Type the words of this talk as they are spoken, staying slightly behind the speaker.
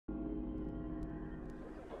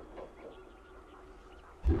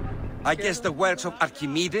I guess the works of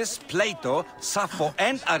Archimedes, Plato, Sappho,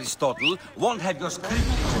 and Aristotle won't have your script.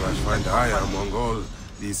 So I find Aya among all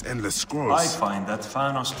these endless scrolls. I find that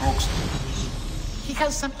Thanos talks. He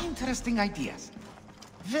has some interesting ideas.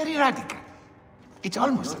 Very radical. It's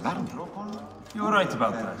almost alarming. You're right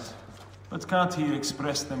about that. But can't he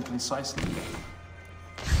express them concisely?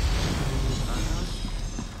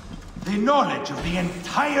 The knowledge of the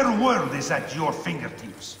entire world is at your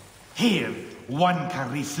fingertips. Here, one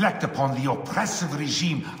can reflect upon the oppressive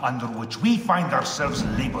regime under which we find ourselves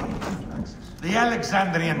laboring. The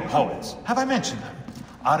Alexandrian poets, have I mentioned them?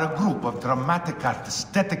 Are a group of dramatic artists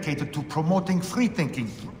dedicated to promoting free thinking.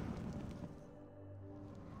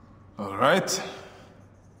 All right.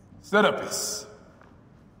 Serapis.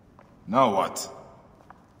 Now what?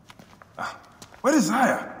 Where is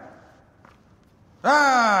Aya?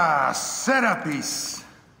 Ah, Serapis.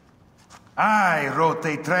 I wrote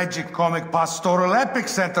a tragic comic pastoral epic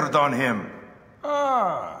centered on him.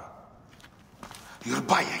 Ah. You're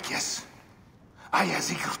by, I guess.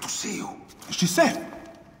 Aya's eager to see you. Is she safe?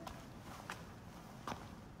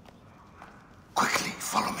 Quickly,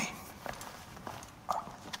 follow me.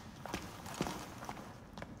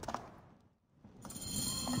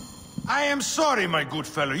 I am sorry, my good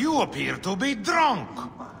fellow. You appear to be drunk.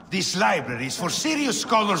 This library is for serious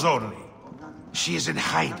scholars only. She is in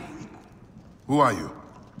hiding. Who are you?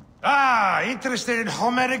 Ah, interested in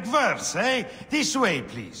Homeric verse, eh? This way,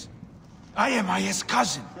 please. I am Aya's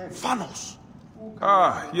cousin, Phanos.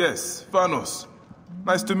 Ah, yes, Thanos.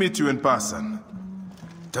 Nice to meet you in person.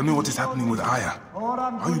 Tell me what is happening with Aya.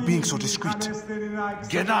 Why are you being so discreet?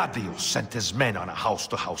 Gennadios sent his men on a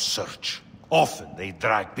house-to-house search. Often they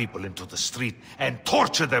drag people into the street and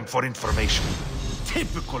torture them for information.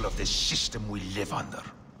 Typical of the system we live under.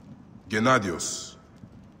 Gennadios.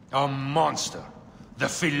 A monster. The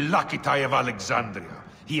Phylakitai of Alexandria.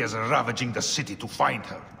 He is ravaging the city to find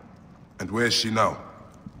her. And where is she now?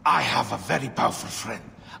 I have a very powerful friend,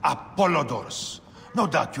 Apollodorus. No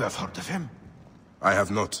doubt you have heard of him. I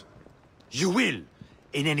have not. You will.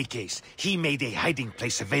 In any case, he made a hiding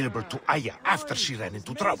place available to Aya after she ran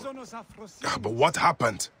into trouble. But what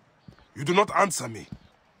happened? You do not answer me.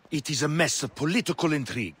 It is a mess of political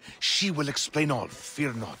intrigue. She will explain all,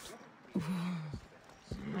 fear not.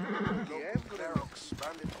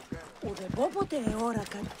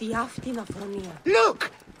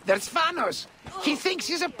 Look! There's Phanos! He thinks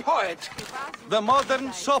he's a poet. The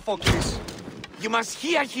modern Sophocles. You must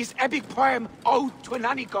hear his epic poem, Ode to a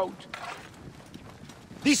Nanny Goat.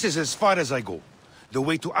 This is as far as I go. The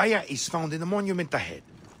way to Aya is found in the monument ahead.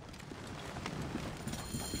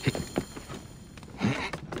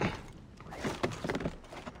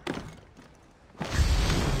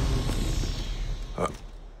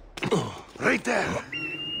 Right there.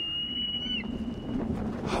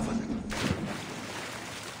 Have a little.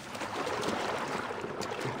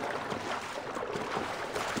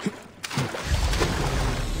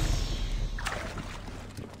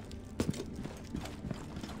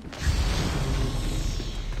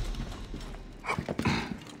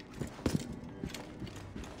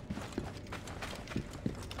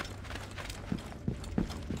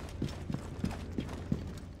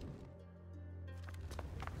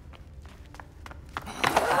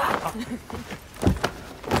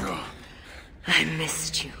 I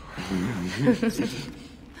missed you.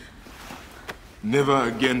 Never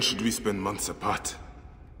again should we spend months apart.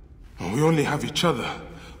 We only have each other.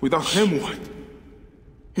 Without him, what?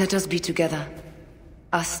 Let us be together.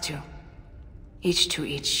 Us two. Each to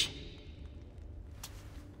each.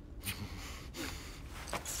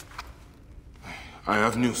 I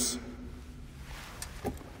have news.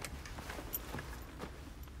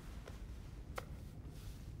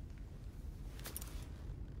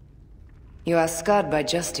 You are scarred by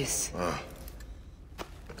justice.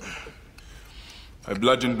 I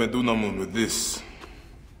bludgeoned Amun with this.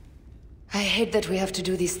 I hate that we have to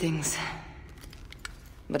do these things.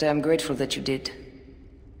 But I am grateful that you did.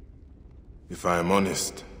 If I am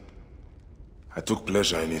honest, I took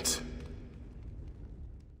pleasure in it.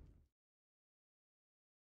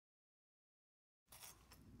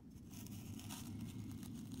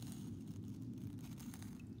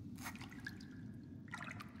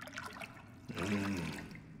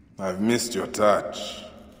 I've missed your touch.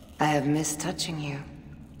 I have missed touching you.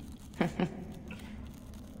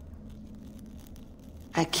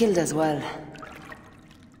 I killed as well.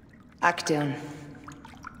 Actaeon.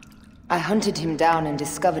 I hunted him down and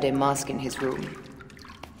discovered a mask in his room.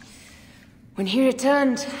 When he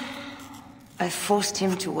returned, I forced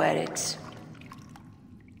him to wear it.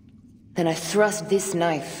 Then I thrust this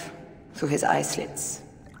knife through his eye slits.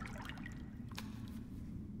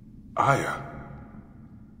 Aya.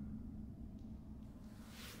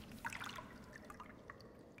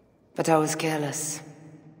 But I was careless.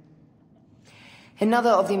 Another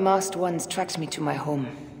of the masked ones tracked me to my home.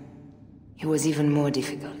 It was even more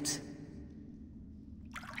difficult.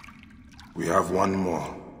 We have one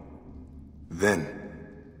more. Then,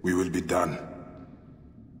 we will be done.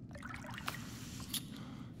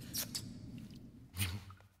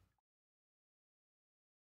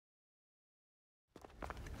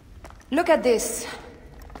 Look at this.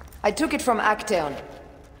 I took it from Actaeon.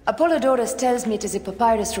 Apollodorus tells me it is a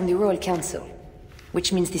papyrus from the Royal Council,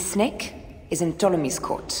 which means the snake is in Ptolemy's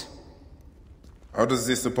court. How does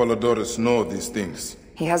this Apollodorus know these things?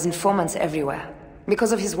 He has informants everywhere,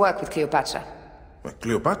 because of his work with Cleopatra. But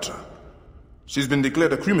Cleopatra? She's been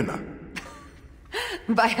declared a criminal.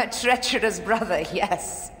 By her treacherous brother,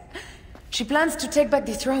 yes. She plans to take back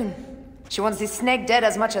the throne. She wants the snake dead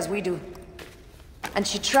as much as we do. And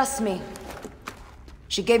she trusts me.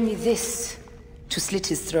 She gave me this to slit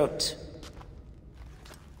his throat.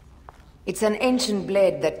 It's an ancient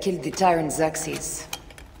blade that killed the tyrant Xerxes.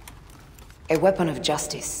 A weapon of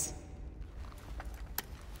justice.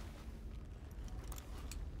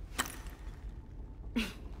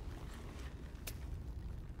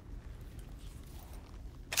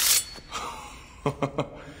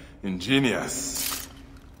 Ingenious.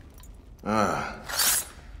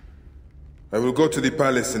 I will go to the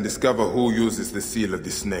palace and discover who uses the seal of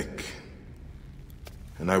the snake.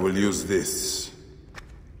 And I will use this.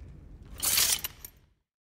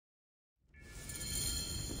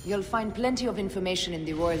 You'll find plenty of information in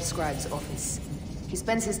the Royal Scribe's office. He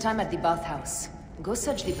spends his time at the bathhouse. Go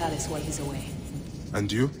search the palace while he's away.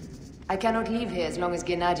 And you? I cannot leave here as long as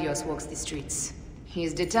Gennadios walks the streets. He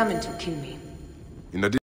is determined to kill me. In addition